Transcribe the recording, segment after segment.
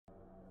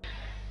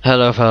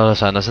Hello fellow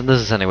Descenders, and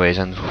this is anyways,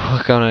 and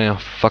we're gonna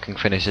fucking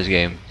finish this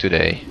game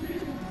today.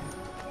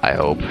 I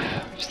hope.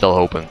 Still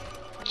hoping.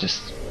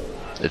 Just,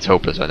 it's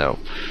hopeless, I know.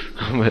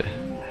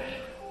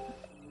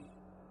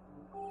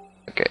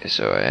 Okay,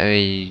 so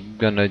I'm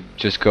gonna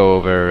just go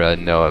over,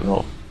 no, I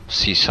will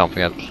see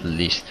something at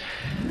least.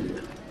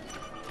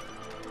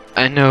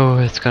 I know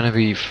it's gonna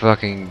be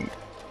fucking...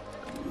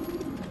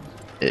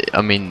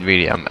 I mean,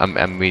 really,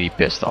 I'm really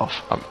pissed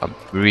off. I'm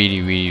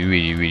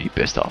really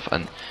pissed off,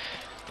 and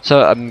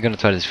so I'm gonna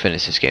try to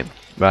finish this game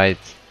right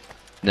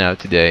now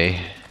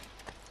today,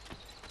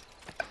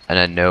 and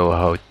I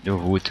know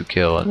who to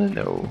kill, and I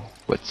know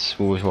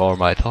who are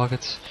my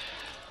targets.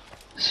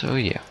 So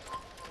yeah.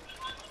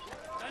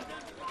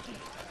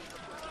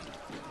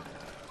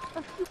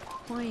 A few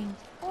coins.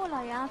 All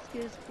I ask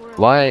is for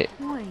Why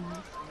coins.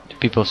 do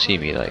people see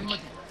me like?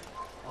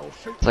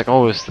 It's like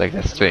always like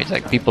that strange.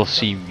 Like people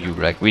see you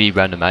like really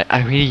random.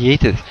 I really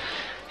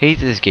hate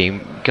this game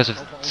because of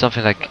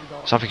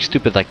something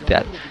stupid like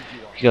that.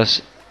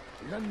 Because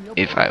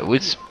if I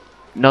would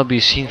not be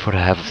seen for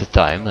half of the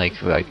time,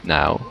 like right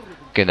now,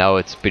 okay, now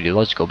it's pretty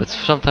logical, but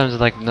sometimes it's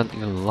like not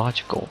even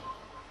logical.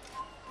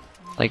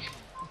 Like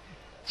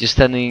just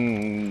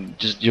standing,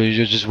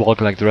 you're just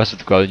walking like the rest of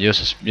the crowd. You're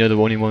the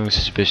only one who's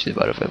suspicious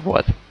about it.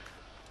 What?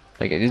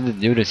 Like you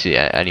didn't see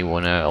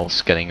anyone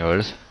else getting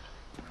hurt.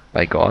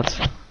 By God.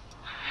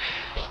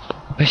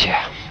 But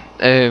yeah,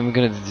 we're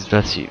gonna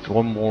let's see,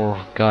 one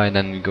more guy, and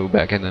then we go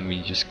back, and then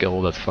we just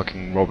kill that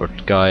fucking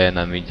Robert guy, and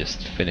then we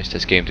just finish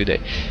this game today.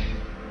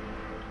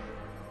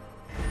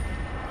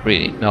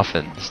 Really,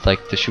 nothing. It's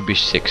like there should be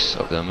 6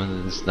 of them,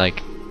 and it's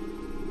like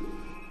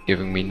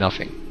giving me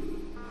nothing.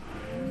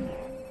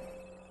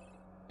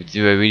 But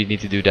do I really need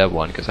to do that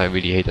one? Because I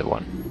really hate that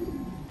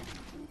one.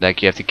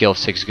 Like you have to kill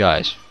 6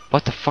 guys.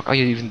 What the fuck are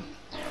you even?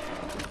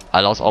 I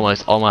lost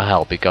almost all my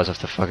health because of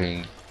the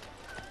fucking...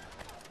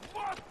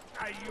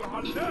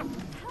 Help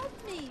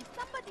me!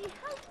 Somebody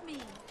help me!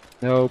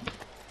 Nope.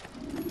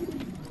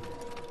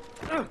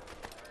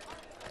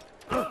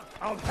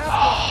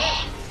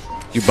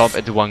 You bump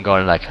into one guy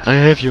and like, I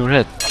have your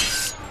head.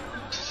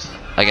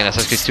 Like in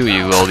Assassin's Creed 2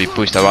 you will be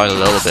pushed around a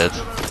little bit.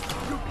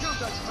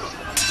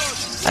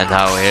 And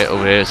now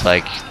over here it's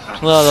like,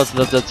 well,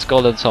 let's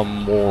call in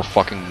some more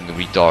fucking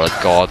retarded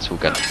gods who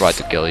can try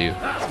to kill you.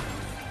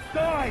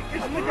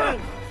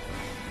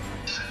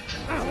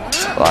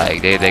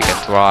 Like they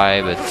can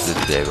try, but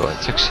they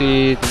won't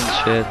succeed and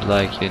shit.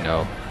 Like, you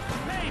know.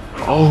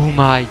 Oh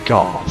my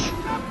God!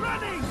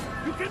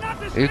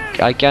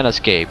 I can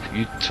escape.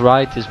 You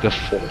tried this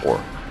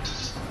before.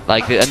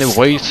 Like, and they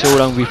wait so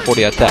long before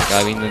the attack.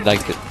 I mean,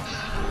 like the.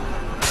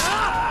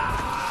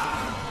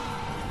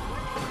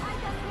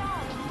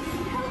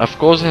 Of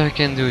course I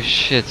can do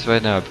shit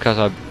right now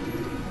because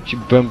you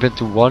bump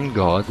into one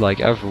god, like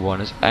everyone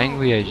is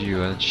angry at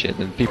you and shit,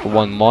 and people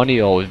want money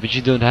always, but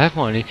you don't have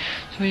money.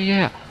 So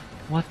yeah,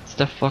 what's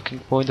the fucking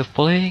point of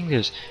playing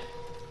this?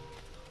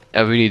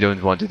 I really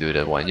don't want to do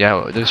that one.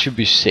 Yeah, there should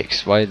be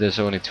 6. Why there's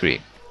only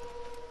 3?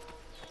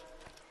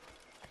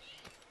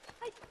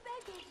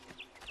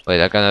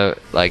 Wait, I'm gonna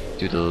like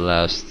do the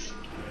last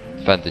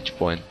vantage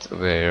point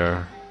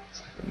where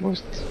the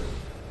most.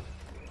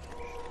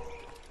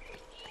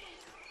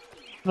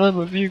 None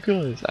of you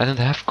guys. I don't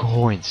have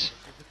coins.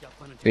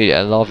 Really,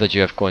 I love that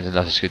you have coins in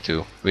Assassin's Creed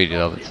 2. Really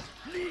love it.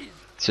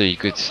 So you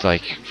could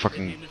like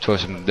fucking throw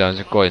some down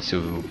some coins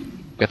to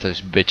get those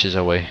bitches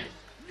away.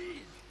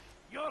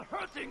 You're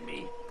hurting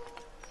me.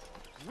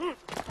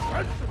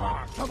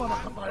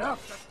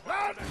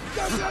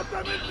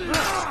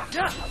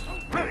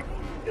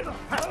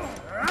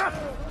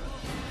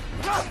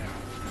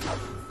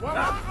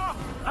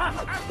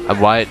 And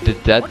why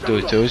did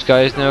those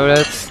guys know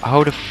that?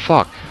 How the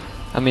fuck?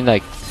 I mean,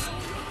 like,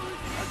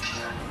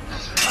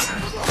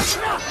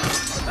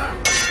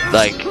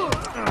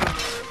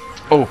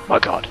 oh my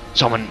God,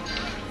 someone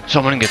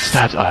gets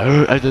stabbed.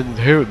 I didn't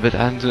hear it, but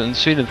I didn't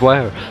see it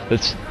where.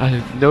 But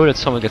I know that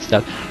someone gets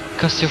stabbed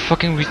because they're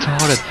fucking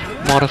retarded,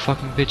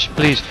 motherfucking bitch.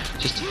 Please,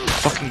 just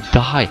fucking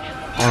die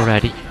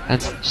already.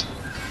 And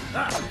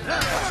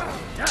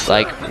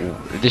like,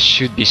 this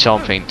should be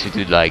something to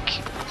do, like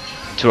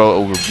throw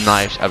over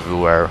knives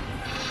everywhere,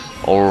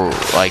 or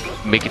like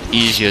make it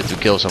easier to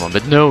kill someone.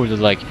 But no, they're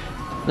like,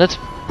 let's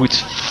put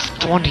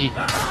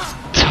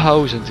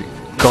 20,000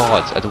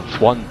 gods at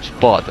one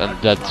spot, and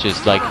that's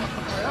just like,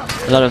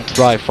 let him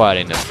try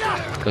fighting them,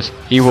 because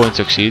he won't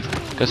succeed.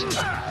 Because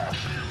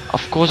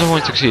of course I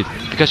won't succeed,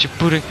 because you're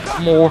putting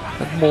more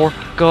and more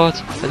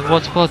gods at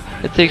one spot.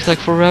 It takes like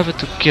forever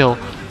to kill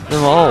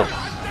them all.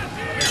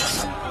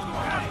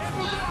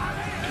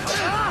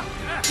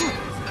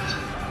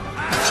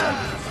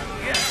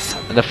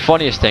 And the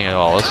funniest thing of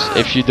all is,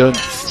 if you don't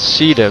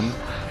see them,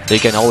 they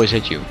can always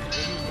hit you.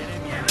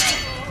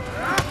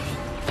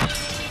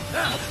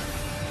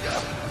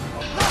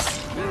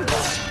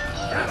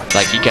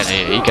 Like he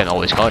can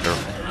always counter.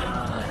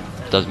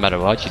 Doesn't matter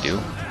what you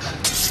do.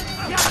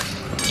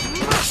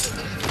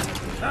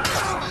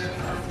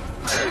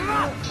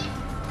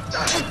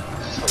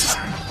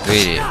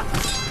 Really.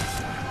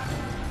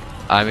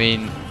 I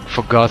mean,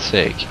 for God's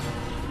sake,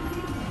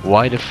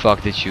 why the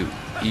fuck did you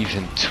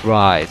even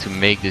try to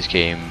make this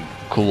game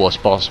cool as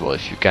possible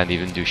if you can't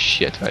even do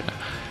shit right now?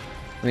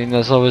 I mean,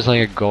 there's always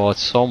like a god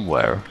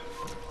somewhere.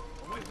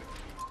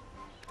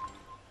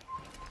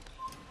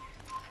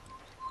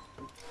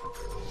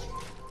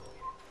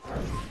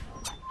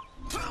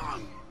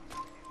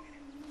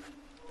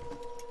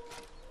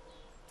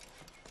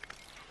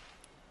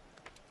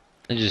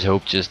 I just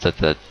hope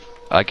that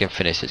I can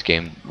finish this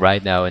game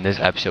right now in this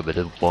episode, but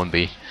it won't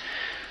be.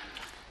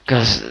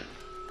 Cause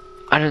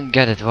I don't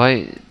get it.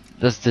 Why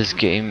does this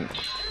game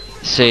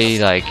say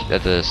like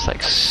that there's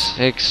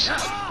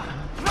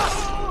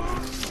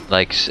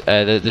like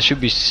there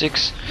should be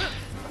 6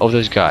 of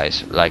those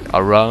guys like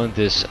around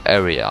this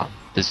area,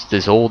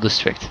 this whole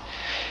district,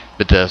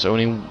 but there's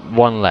only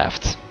 1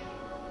 left.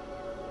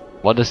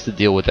 What is the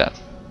deal with that?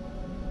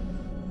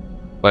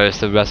 Where is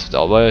the rest of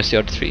the? Where is the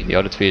other 3? The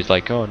other 3 is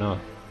like, oh no,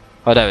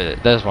 oh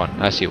there's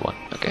 1. I see 1.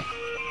 Okay,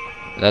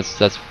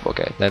 that's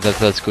okay.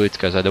 That's good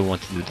because I don't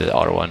want to do the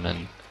other one,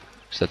 and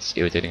that's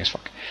irritating as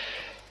fuck.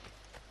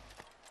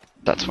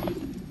 That's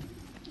fine.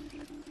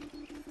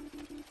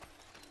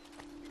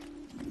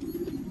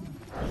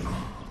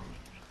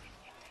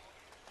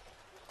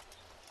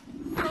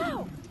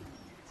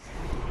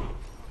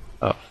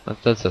 Oh,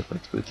 that's good.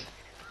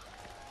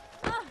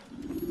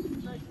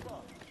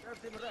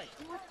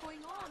 What's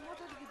going on? What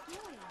are you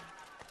doing?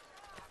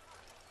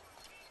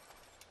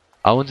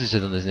 I want to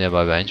sit on this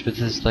nearby bench, but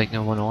there's like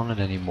no one on it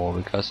anymore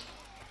because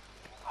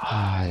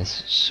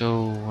it's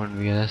so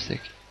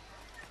unrealistic.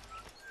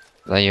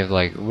 Then you have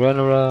like run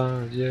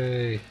around,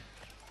 yay!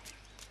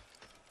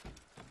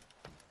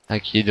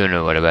 Like you don't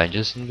know what a bench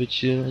is,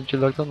 but you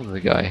locked onto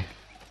the guy.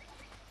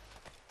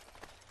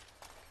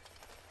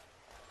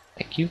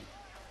 Thank you.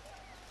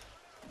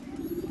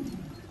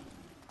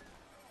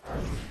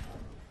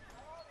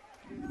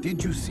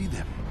 Did you see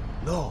them?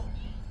 No,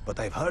 but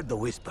I've heard the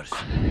whispers.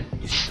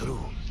 It's true.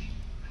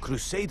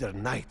 Crusader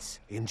Knights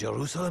in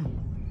Jerusalem?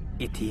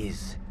 It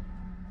is.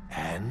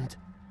 And?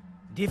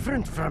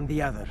 Different from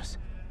the others.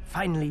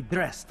 Finely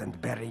dressed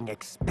and bearing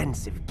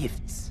expensive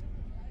gifts.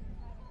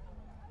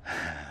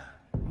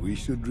 We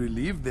should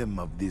relieve them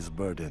of this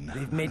burden.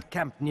 They've made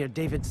camp near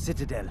David's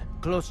citadel,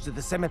 close to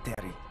the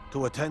cemetery.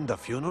 To attend a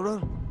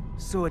funeral?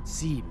 So it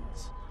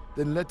seems.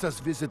 Then let us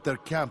visit their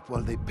camp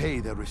while they pay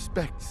their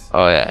respects.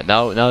 Oh yeah,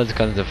 now it's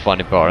kind of the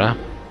funny part, huh?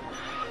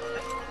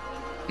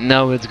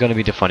 Now it's gonna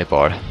be the funny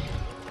part.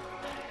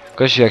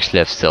 Because you actually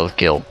have still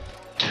kill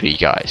 3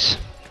 guys.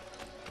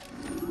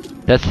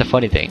 That's the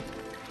funny thing.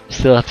 You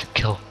still have to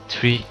kill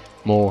 3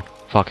 more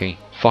fucking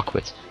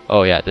fuckwits.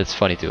 Oh yeah, that's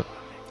funny too.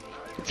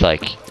 It's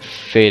like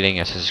failing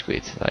Assassin's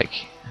Creed.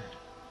 Like,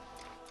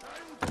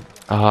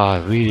 I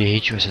really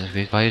hate you, Assassin's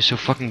Creed. Why are you so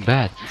fucking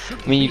bad?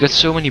 I mean, you got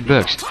so many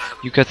bugs.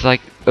 You got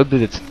like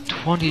updated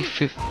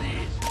 25.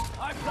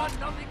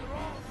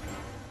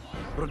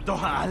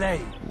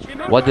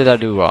 What did I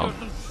do wrong?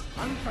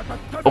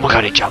 Oh my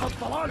god, he jumped.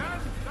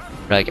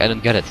 Like, I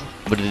don't get it.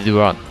 What did they do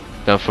wrong?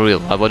 No, for real.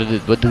 What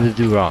did they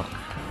do wrong?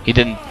 They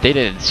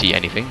didn't see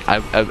anything.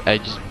 I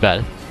just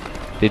bet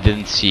they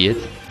didn't see it.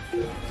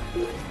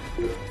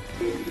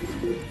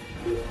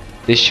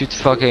 They should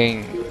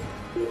fucking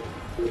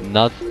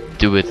not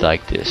do it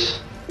like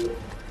this.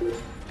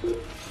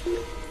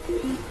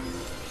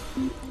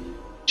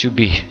 Should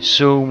be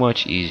so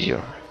much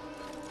easier.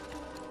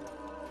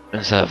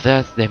 Instead of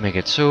that, they make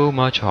it so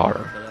much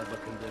harder.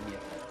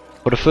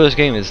 For the first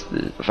game is,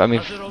 I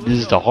mean, this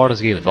is the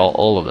hardest game of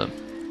all of them.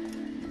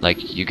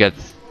 Like, you get,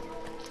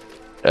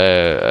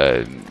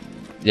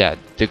 yeah,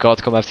 the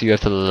gods come after you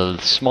after the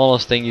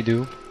smallest thing you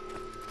do.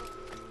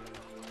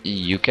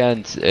 You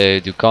can't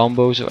do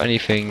combos or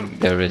anything.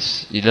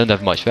 You don't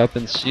have much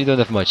weapons. You don't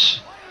have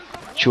much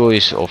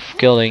choice of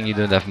killing. You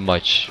don't have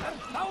much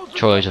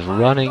choice of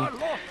running.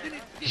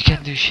 You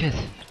can't do shit.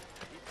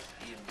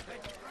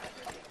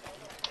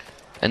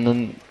 And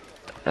then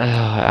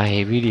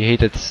I really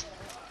hate it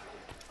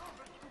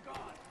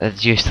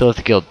that you still have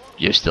to kill.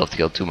 You still have to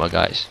kill 2 more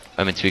guys.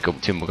 I mean,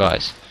 2 more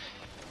guys.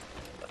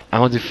 I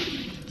want to.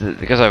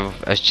 Because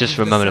I just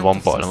remembered at one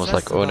point and I was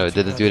like, oh no, I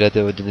didn't do that,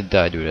 or didn't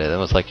I do that? And I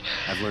was like,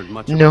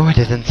 no I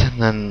didn't, and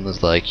then I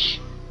was like,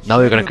 now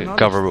we're gonna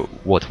cover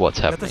what's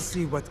happening. Let us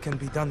see what can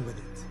be done with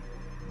it.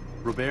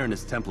 Robert and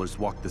his Templars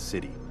walk the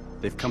city.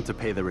 They've come to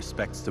pay their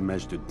respects to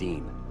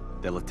Majd-ud-Din.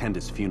 They'll attend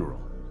his funeral,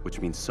 which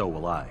means so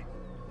will I.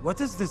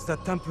 What is this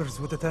that Templars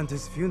would attend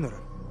his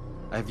funeral?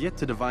 I have yet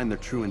to divine their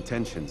true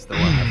intentions, though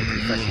I'll have a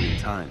confession in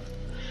time.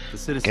 The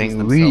citizens Getting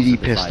themselves really are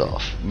pissed divided.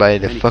 off by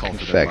the Many fucking call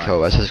for their fact how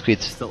lives. Assassin's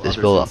Creed Still is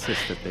others built up.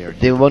 insist that they are They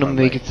here want to our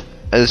make way. it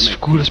as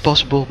cool as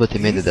possible, but they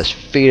made it as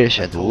fierce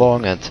and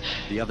long and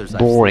The others I've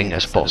boring seen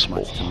as have said possible.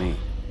 much to me.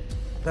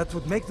 That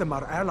would make them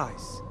our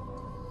allies.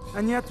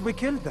 And yet we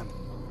killed them.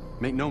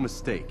 Make no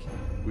mistake,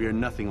 we are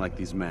nothing like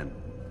these men.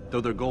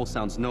 Though their goal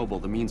sounds noble,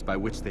 the means by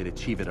which they'd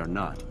achieve it are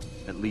not.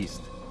 At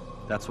least,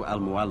 that's what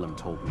Al-Muallim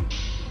told me.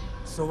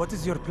 So what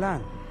is your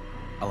plan?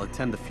 I'll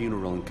attend the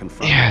funeral and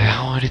confront Yeah,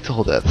 them. I already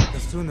told that. The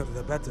sooner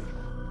the better.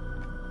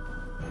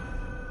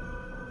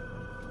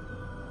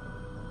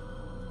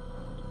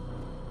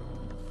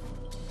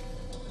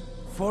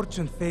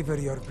 fortune favor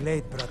your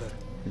blade, brother.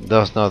 It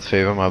does not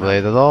favor my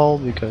blade at all,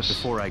 because...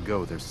 Before I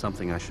go, there's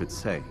something I should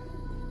say.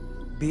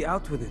 Be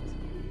out with it.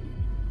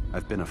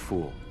 I've been a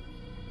fool.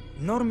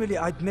 Normally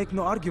I'd make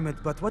no argument,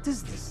 but what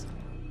is this?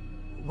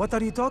 What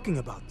are you talking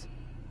about?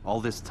 All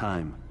this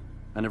time,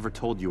 I never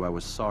told you I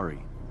was sorry.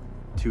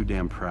 Too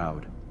damn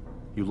proud.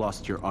 You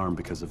lost your arm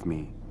because of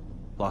me.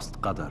 Lost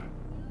Qadar.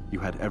 You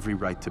had every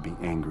right to be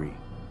angry.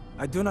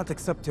 I do not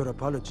accept your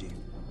apology.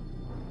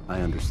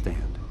 I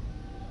understand.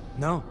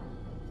 No,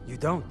 you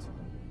don't.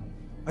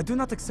 I do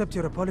not accept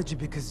your apology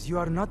because you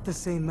are not the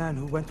same man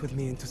who went with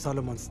me into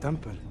Solomon's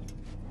temple.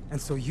 And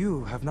so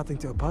you have nothing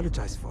to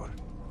apologize for.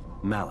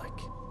 Malik.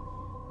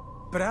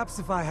 Perhaps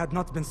if I had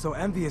not been so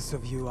envious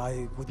of you,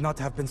 I would not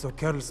have been so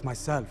careless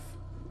myself.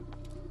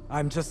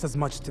 I'm just as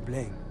much to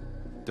blame.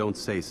 Don't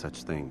say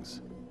such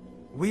things.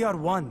 We are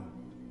one.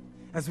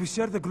 As we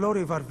share the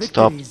glory of our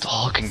Stop victories,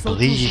 talking, so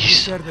too should we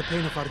please. share the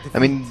pain of our I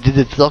mean,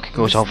 the talking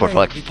goes on for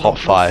like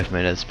 5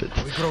 minutes, but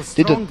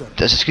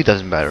the screen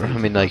doesn't matter. I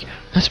mean, like,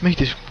 let's make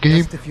this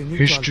game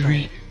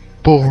history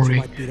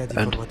boring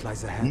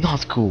and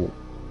not cool.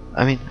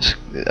 I mean,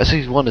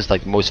 Assassin's 1 is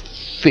like the most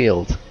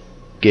failed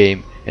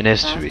game in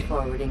history.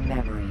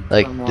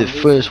 Like, the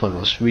first one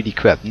was really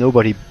crap.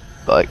 Nobody,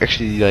 like,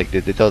 actually, like,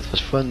 they thought it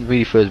was fun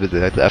really first, but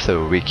after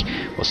a week,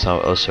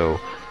 also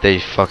they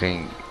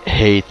fucking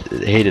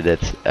hated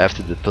it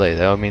after the play.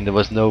 I mean, there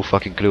was no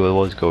fucking clue what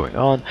was going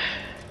on.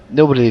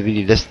 Nobody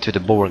really listened to the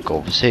boring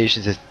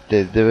conversations.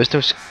 There was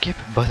no skip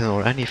button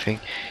or anything.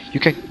 You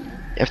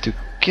have to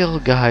kill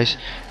guys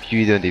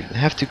you don't even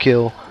have to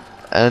kill.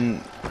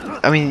 And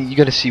I mean, you're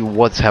gonna see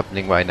what's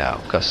happening right now,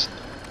 because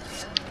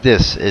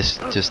this is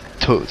just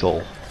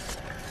total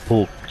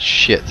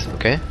bullshit.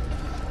 Okay,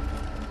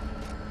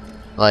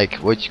 like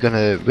what you're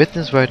gonna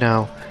witness right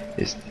now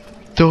is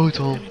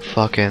total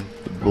fucking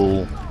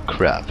bull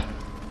crap.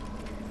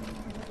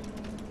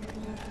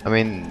 I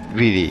mean,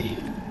 really,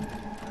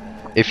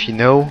 if you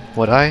know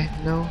what I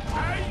know.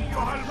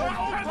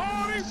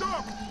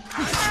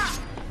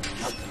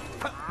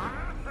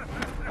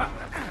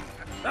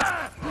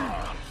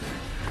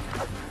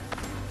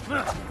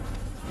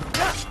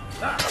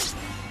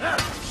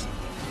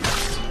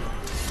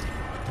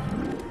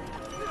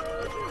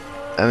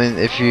 I mean,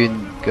 if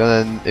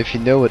you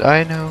know what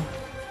I know,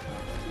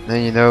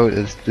 then you know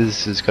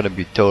this is gonna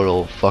be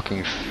total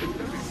fucking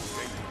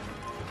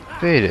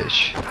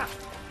fetish.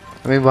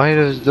 I mean, why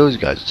are those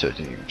guys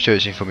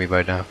searching for me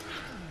right now?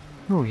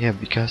 Oh yeah,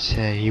 because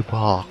he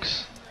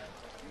walks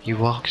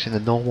in a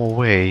normal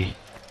way.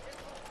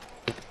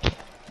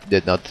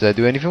 Did I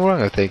do anything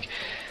wrong? I think.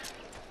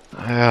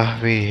 I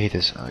really hate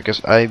this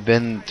because I've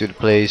been to the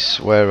place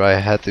where I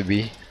had to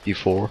be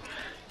before.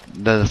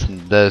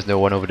 There's no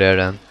one over there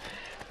then.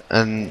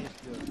 And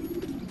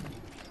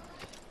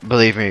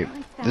believe me,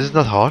 this is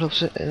not hard of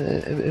this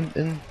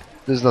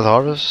is not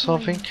hard or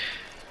something,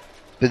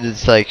 but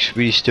it's like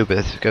really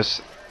stupid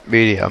because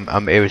really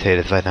I'm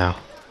irritated right now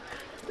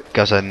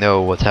because I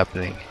know what's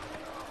happening,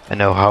 I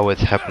know how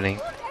it's happening,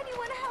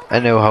 I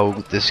know how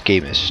this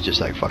game is just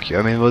like fuck you.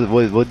 I mean,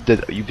 what did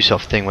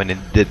Ubisoft think when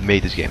it did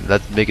make this game?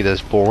 Let's make it as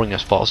boring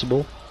as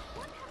possible,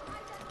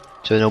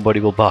 so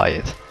nobody will buy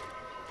it.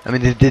 I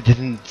mean, they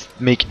didn't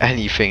make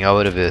anything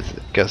out of it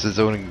because it's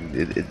only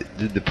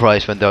the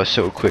price went down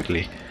so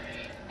quickly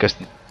because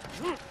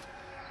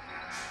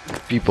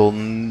people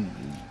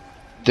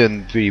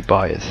didn't really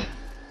buy it.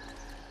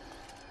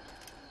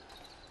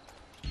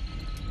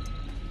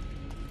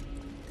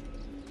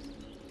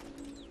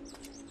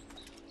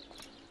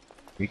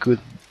 We could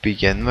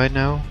begin right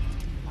now.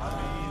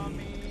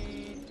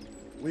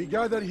 We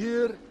gather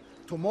here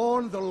to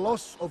mourn the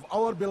loss of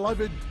our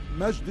beloved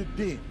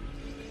Majd-ad-Din.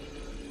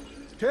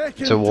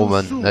 It's a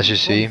woman, as you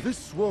see.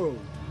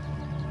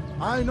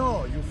 I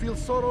know you feel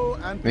sorrow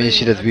and I mean, you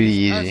see that really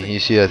easy. You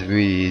see that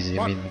really easy.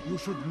 I mean, you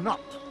should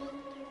not.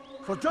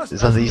 For just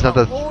it's not. He's not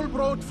that. all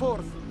brought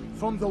forth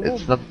from the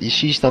It's womb, not.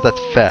 She's not that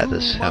fat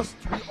as him. must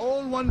we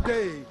all one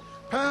day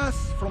pass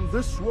from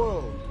this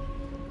world.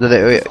 That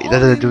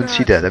I don't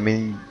see that. I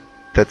mean,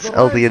 that's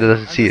Aldia that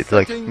doesn't see it.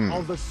 Like,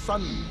 Of the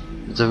sun.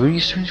 it's a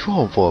really strange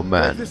form for a Take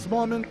man. this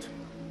moment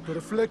to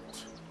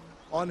reflect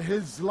on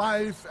his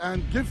life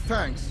and give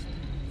thanks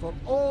for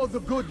all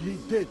the good he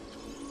did.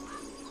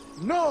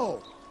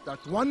 Know that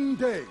one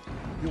day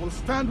you will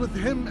stand with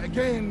him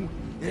again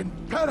in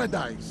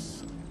paradise.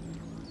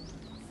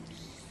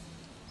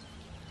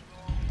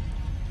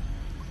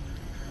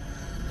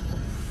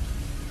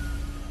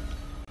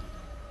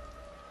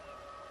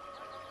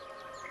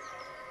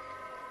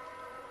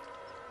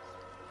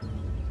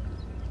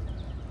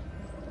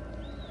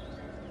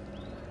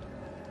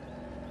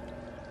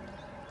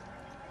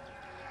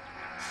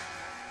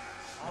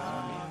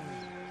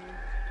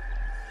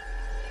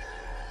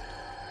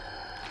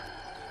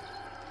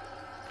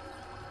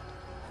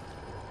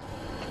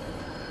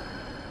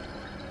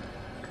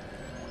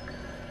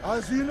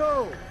 As you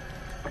know,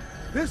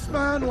 this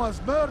man was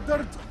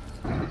murdered.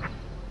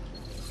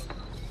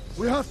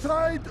 We have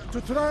tried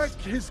to track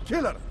his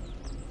killer,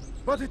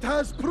 but it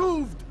has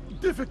proved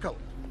difficult.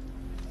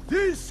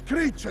 These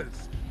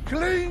creatures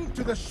cling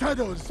to the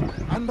shadows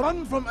and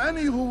run from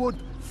any who would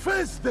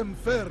face them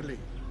fairly.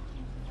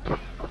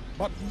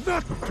 But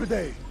not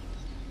today.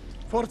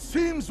 For it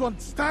seems one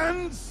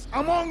stands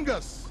among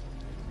us.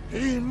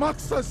 He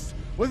mocks us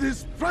with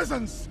his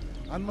presence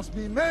and must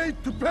be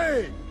made to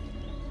pay.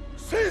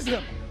 Seize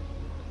him!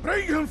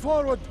 Bring him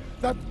forward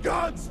that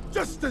God's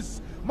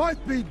justice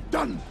might be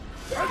done!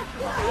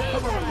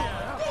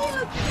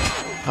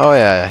 Oh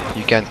yeah,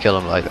 you can't kill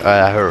him like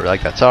I heard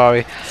like that.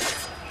 Sorry.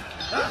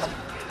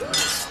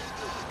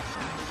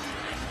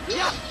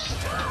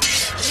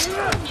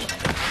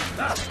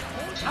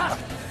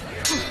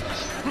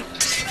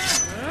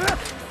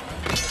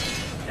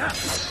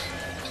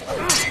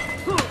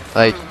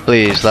 Like,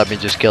 please let me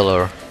just kill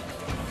her.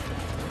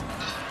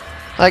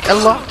 Like, I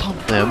locked on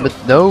them, but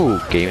no,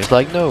 game is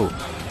like no.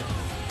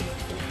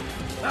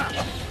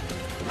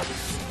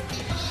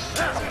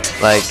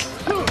 Like,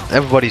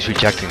 everybody's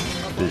rejecting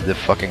the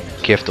fucking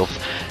gift of.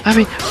 I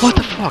mean, what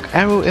the fuck?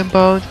 Arrow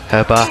inbound,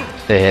 Heba,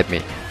 they hit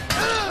me.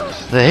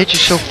 They hit you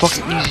so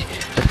fucking easy.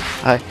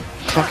 I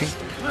fucking.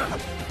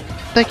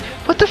 Like,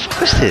 what the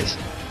fuck is this?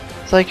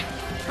 It's like,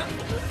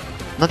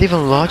 not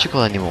even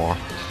logical anymore.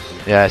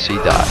 Yeah, so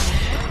you die.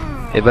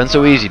 It went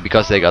so easy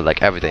because they got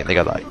like everything. They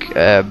got like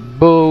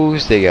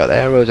bows, they got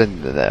arrows,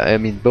 and I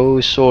mean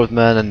bows,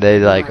 swordmen, and they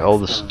like all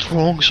the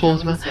strong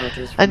swordsmen,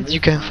 and you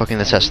can fucking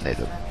assassinate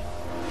them.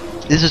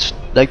 This is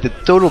like the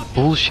total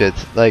bullshit.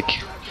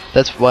 Like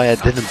that's why I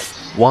didn't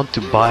want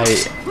to buy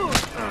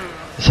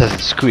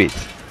Assassin's Creed.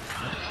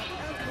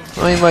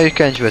 I mean, why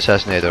can't you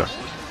assassinate her?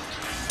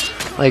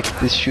 Like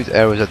this shoot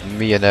arrows at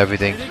me and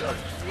everything.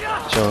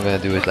 So I'm gonna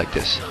do it like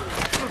this.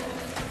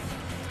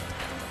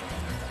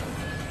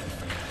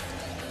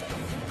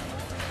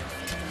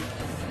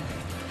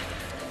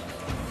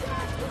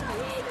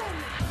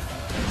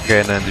 Okay,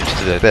 and then just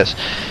do like this.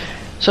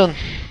 Son.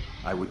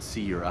 I would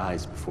see your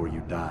eyes before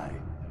you die.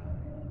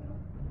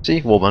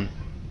 See, woman.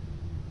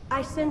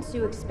 I sense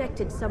you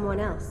expected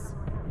someone else.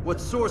 What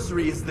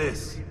sorcery is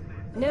this?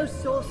 No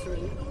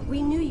sorcery.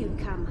 We knew you'd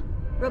come.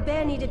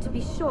 Robert needed to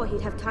be sure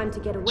he'd have time to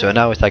get away. So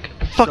now it's like,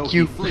 fuck So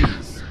you. he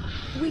flees.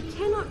 We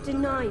cannot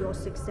deny your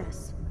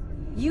success.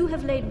 You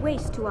have laid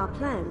waste to our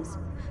plans.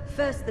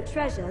 First the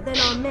treasure, then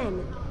our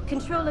men.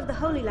 Control of the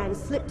Holy Land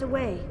slipped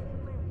away.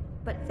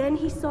 But then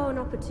he saw an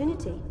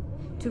opportunity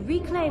to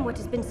reclaim what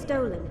has been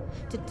stolen,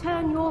 to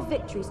turn your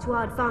victories to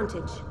our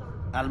advantage.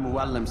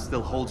 Al-Muallim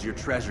still holds your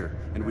treasure,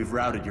 and we've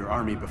routed your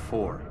army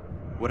before.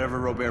 Whatever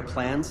Robert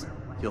plans,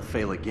 he'll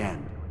fail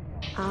again.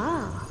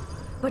 Ah,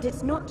 but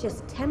it's not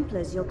just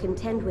Templars you'll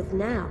contend with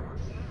now.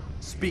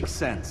 Speak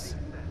sense.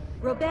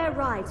 Robert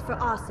rides for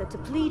Arthur to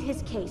plead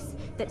his case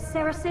that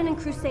Saracen and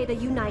Crusader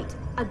unite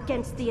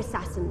against the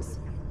Assassins.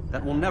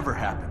 That will never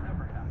happen.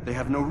 They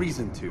have no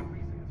reason to.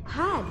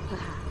 Had,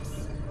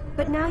 perhaps.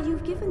 But now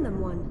you've given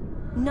them one.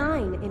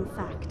 9, in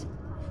fact.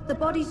 The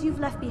bodies you've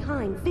left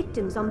behind,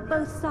 victims on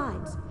both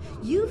sides.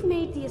 You've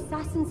made the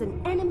Assassins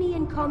an enemy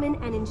in common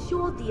and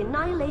ensured the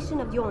annihilation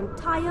of your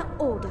entire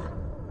order.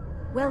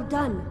 Well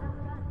done.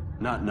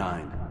 Not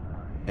 9.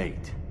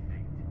 8.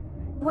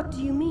 What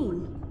do you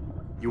mean?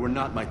 You are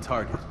not my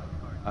target.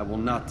 I will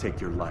not take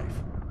your life.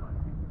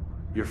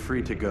 You're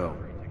free to go,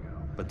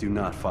 but do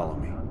not follow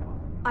me.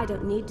 I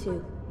don't need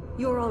to.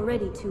 You're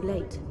already too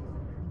late.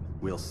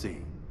 We'll see.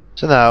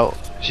 So now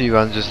she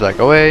runs just like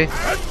away.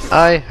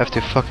 I have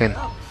to fucking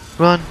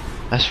run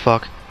as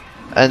fuck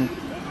and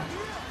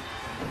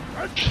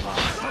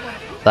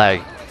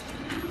like,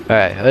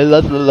 alright,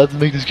 let's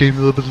make this game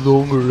a little bit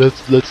longer.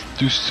 Let's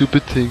do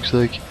stupid things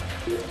like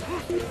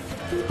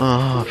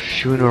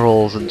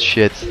funerals and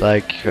shit,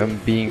 like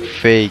being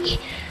fake.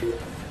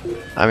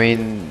 I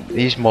mean,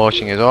 he's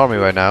marching his army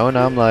right now, and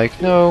I'm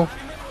like, no,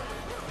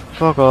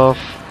 fuck off.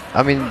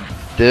 I mean,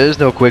 there's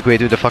no quick way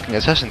to do the fucking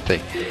assassin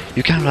thing.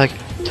 You can like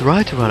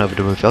try to run over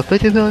the rooftop,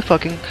 but they will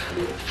fucking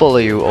follow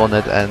you on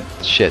it and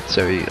shit.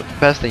 So the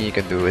best thing you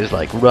can do is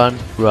like run.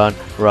 I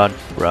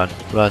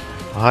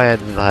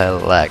had a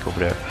lag over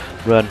there.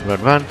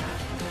 Run.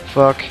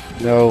 Fuck,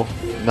 no,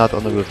 not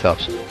on the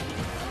rooftops.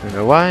 You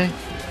know why?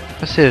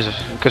 Seriously,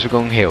 because we're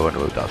going here on the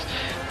rooftops.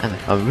 And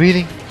I'm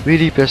really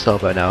pissed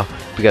off right now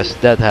because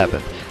that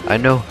happened. I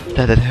know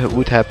that it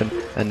would happen,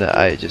 and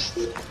I just.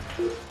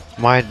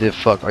 Why the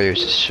fuck are you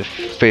just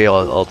fail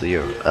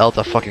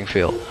Alta fucking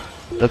fail?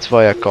 That's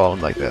why I call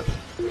him like that.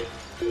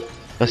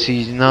 Because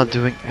he's not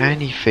doing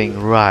anything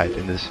right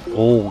in this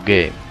whole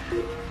game.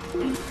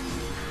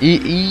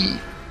 I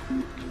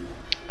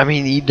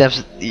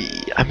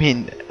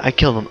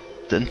killed him,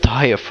 the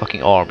entire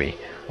fucking army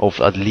of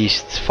at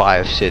least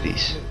 5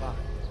 cities.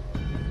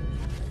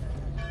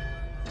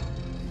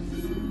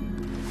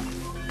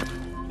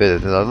 But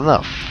it's not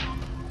enough.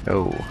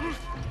 No.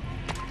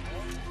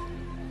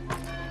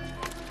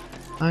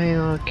 I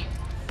look.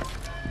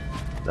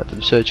 Let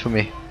them search for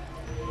me.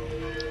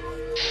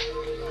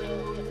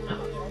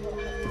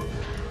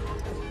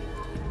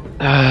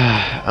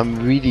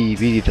 I'm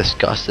really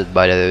disgusted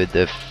by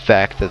the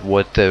fact that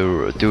what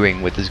they're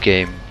doing with this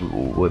game,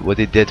 what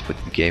they did with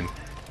the game.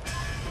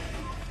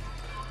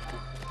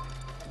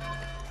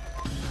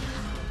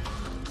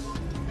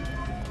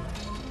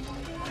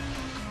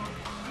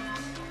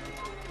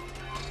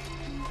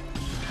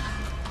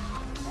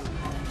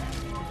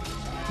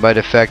 by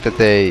the fact that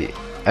they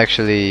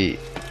actually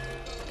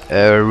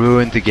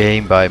ruined the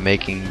game by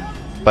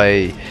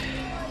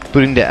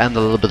putting the end a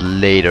little bit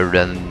later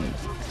than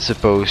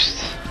supposed.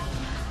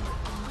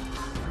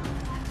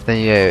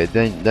 Then yeah,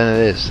 then it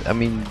is. I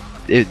mean,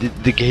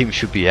 the game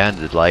should be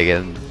ended like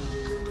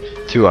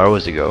 2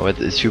 hours ago.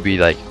 It should be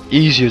like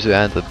easier to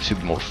end. It should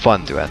be more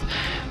fun to end.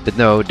 But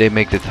no, they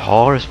make it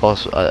hard as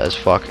possible as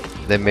fuck.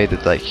 They made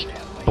it like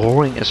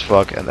boring as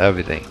fuck and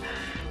everything.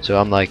 So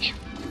I'm like,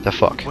 the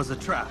fuck. It was a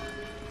trap.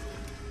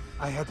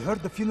 I had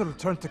heard the funeral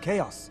turned to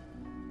chaos.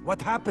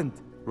 What happened?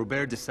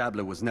 Robert de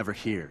Sable was never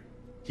here.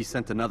 He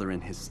sent another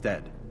in his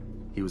stead.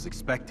 He was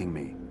expecting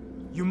me.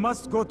 You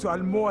must go to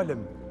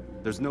Al-Mu'alim.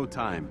 There's no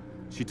time.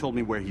 She told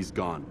me where he's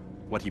gone,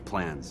 what he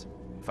plans.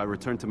 If I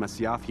return to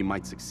Masyaf, he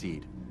might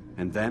succeed.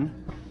 And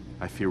then,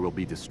 I fear we'll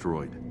be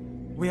destroyed.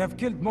 We have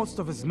killed most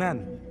of his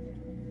men.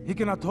 He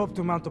cannot hope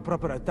to mount a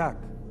proper attack.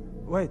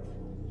 Wait,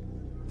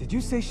 did you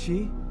say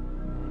she?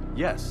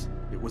 Yes,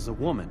 it was a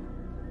woman.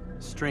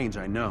 Strange,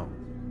 I know.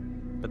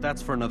 But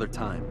that's for another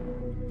time.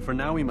 For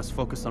now, we must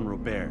focus on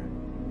Robert.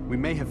 We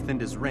may have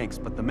thinned his ranks,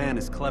 but the man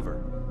is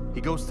clever.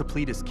 He goes to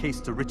plead his case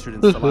to Richard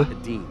and Salah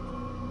ad-Din,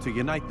 to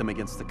unite them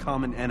against the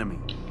common enemy.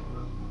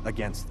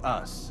 Against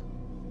us.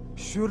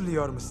 Surely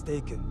you're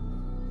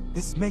mistaken.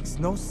 This makes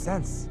no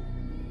sense.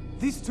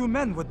 These two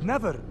men would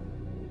never...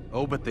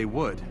 Oh, but they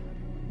would.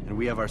 And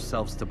we have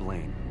ourselves to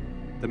blame.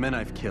 The men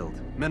I've killed,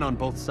 men on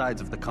both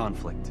sides of the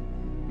conflict.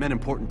 Men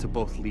important to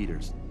both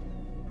leaders.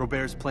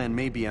 Robert's plan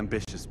may be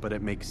ambitious, but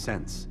it makes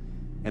sense.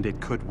 And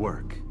it could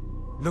work.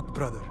 Look,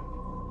 brother.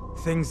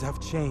 Things have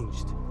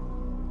changed.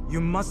 You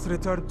must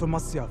return to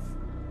Masyaf.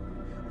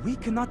 We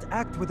cannot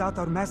act without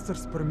our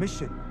master's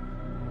permission.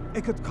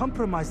 It could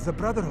compromise the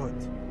Brotherhood.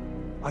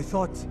 I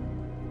thought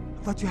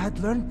you had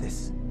learned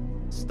this.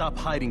 Stop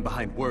hiding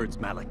behind words,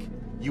 Malik.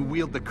 You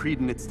wield the creed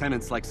and its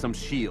tenets like some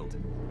shield.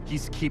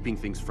 He's keeping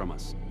things from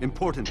us.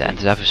 Important The end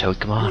things. of the episode,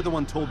 come You're on. the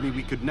one told me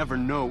we could never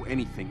know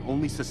anything,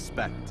 only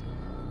suspect.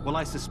 Well,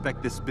 I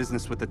suspect this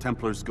business with the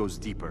Templars goes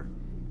deeper.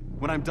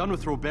 When I'm done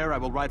with Robert, I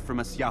will ride for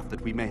Masyaf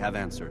that we may have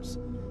answers.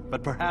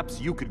 But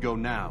perhaps you could go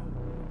now.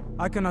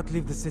 I cannot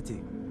leave the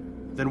city.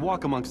 Then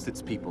walk amongst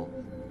its people.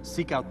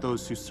 Seek out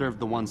those who served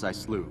the ones I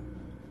slew.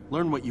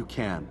 Learn what you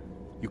can.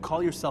 You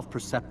call yourself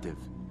perceptive.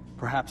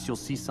 Perhaps you'll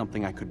see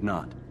something I could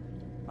not.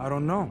 I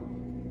don't know.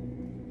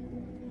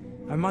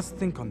 I must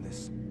think on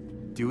this.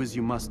 Do as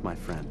you must, my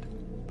friend.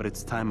 But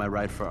it's time I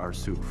ride for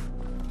Arsuf.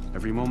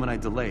 Every moment I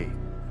delay,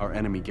 our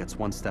enemy gets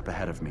one step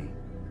ahead of me.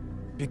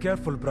 Be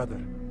careful,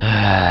 brother.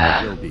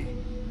 I will be.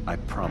 I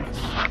promise.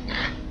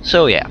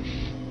 So yeah.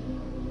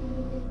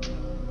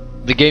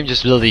 The game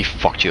just really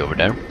fucked you over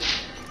there.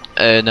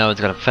 Now it's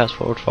gonna fast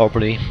forward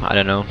probably. I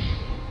don't know.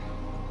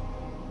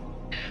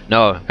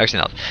 No, actually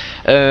not.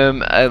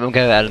 I'm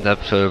gonna add an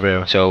episode over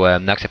here. So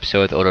next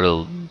episode, or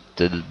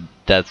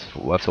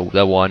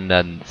that one,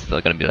 then it's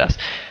not gonna be last.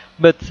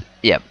 But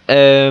yeah,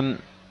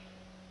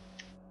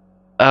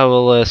 I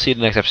will see you in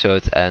the next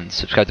episode, and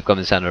subscribe to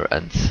Comedy Center,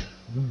 and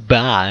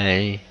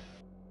bye.